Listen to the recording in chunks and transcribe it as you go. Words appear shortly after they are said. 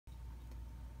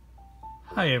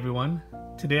Hi everyone,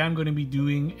 today I'm going to be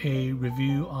doing a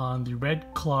review on the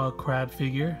red claw crab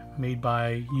figure made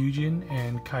by Yujin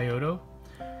and Kaiyodo.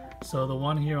 So the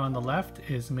one here on the left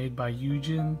is made by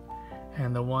Yujin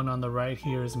and the one on the right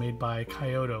here is made by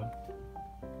Kaiyodo.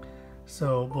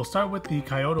 So we'll start with the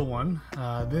Kaiyodo one.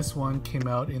 This one came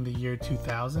out in the year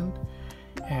 2000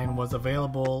 and was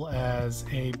available as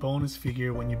a bonus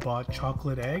figure when you bought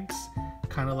chocolate eggs,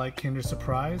 kind of like Kinder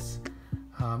Surprise.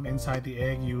 Inside the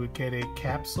egg you would get a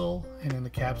capsule, and in the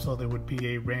capsule there would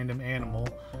be a random animal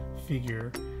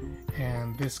figure,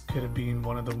 and this could have been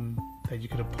one of them that you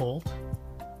could have pulled.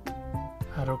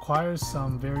 It requires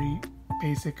some very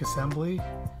basic assembly.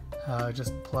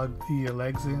 Just plug the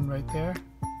legs in right there.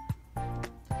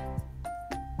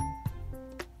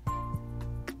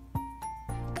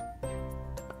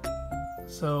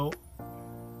 So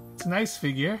it's a nice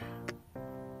figure.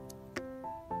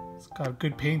 It's got a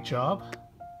good paint job.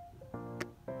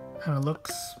 And it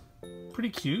looks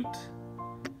pretty cute.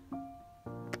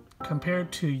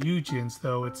 Compared to Yujin's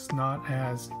though, it's not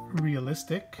as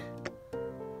realistic.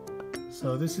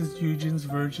 So this is Yujin's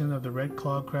version of the red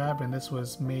claw crab, and this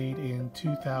was made in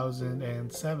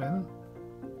 2007.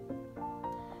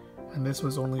 And this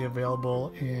was only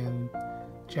available in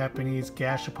Japanese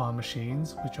gashapon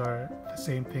machines, which are the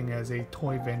same thing as a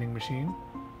toy vending machine.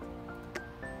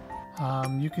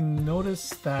 You can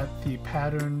notice that the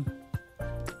pattern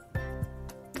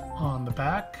on the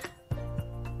back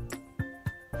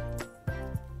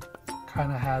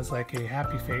kind of has like a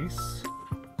happy face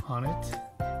on it.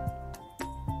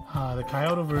 The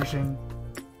Kaiyodo version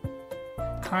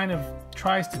kind of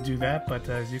tries to do that, but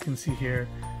as you can see here,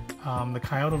 the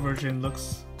Kaiyodo version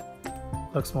looks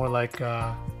more like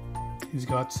he's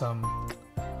got some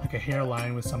like a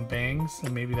hairline with some bangs,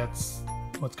 and maybe that's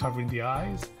what's covering the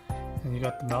eyes, and you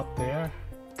got the mouth there,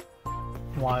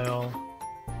 while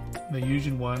the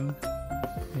Yujin one,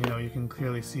 you know, you can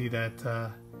clearly see that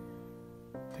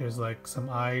there's like some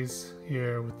eyes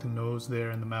here with the nose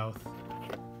there and the mouth.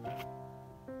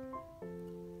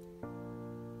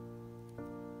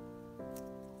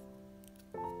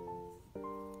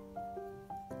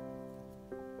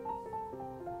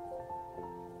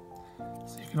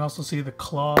 So you can also see the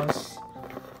claws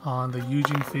on the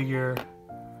Yujin figure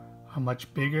are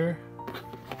much bigger.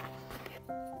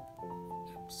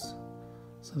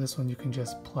 So this one you can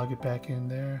just plug it back in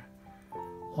there.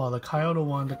 While the Kaiyodo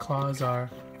one, the claws are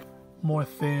more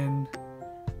thin,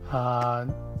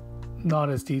 not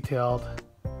as detailed,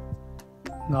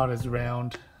 not as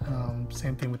round.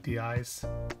 Same thing with the eyes.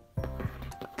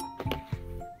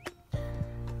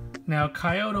 Now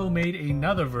Kaiyodo made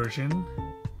another version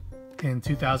in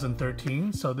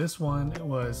 2013. So this one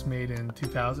was made in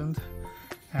 2000,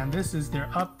 and this is their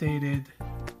updated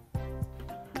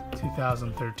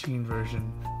 2013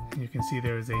 version. You can see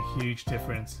there is a huge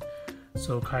difference.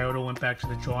 So Kaiyodo went back to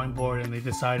the drawing board and they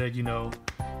decided, you know,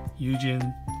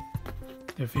 Yujin,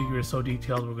 their figure is so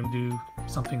detailed, we're going to do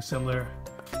something similar.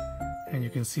 And you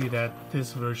can see that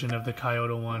this version of the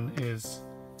Kaiyodo one is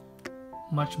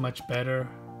much better.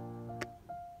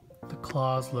 The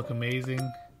claws look amazing.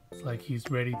 It's like he's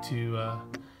ready to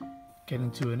get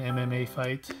into an MMA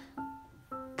fight.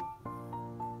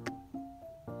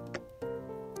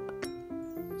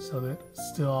 So that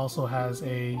still also has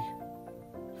a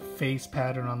face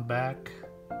pattern on the back.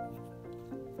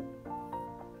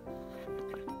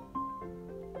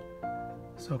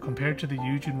 So compared to the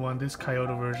Yujin one, this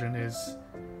Kaiyodo version is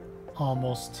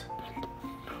almost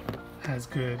as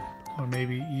good, or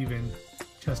maybe even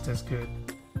just as good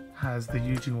as the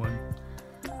Yujin one.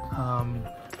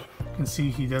 You can see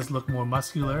he does look more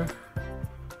muscular.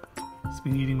 He's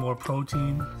been eating more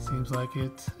protein, seems like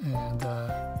it, and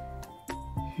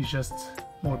he's just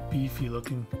more beefy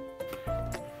looking.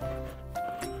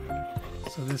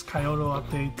 So this Kaiyodo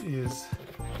update is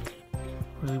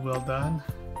really well done.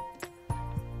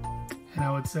 And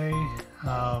I would say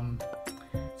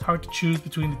it's hard to choose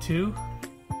between the two.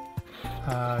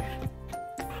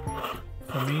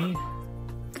 For me,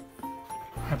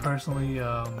 I personally,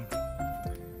 I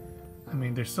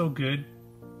mean, they're so good,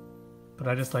 but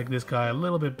I just like this guy a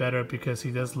little bit better because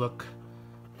he does look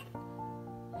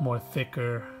more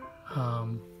thicker,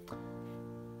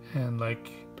 and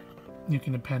like you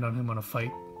can depend on him on a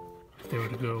fight if they were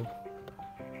to go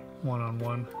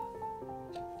one-on-one.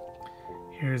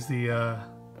 Here's the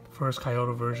first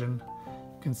Kaiyodo version.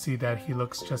 You can see that he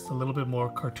looks just a little bit more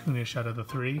cartoonish out of the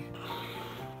three.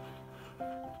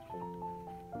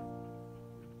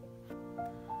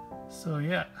 So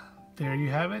yeah, there you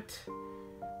have it.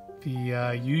 The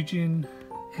Yujin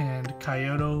and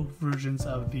Kaiyodo versions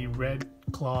of the red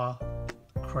claw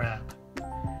crab.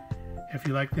 If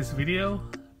you like this video,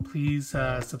 please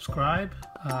subscribe,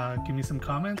 give me some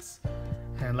comments,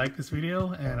 and like this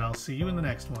video, and I'll see you in the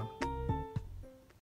next one.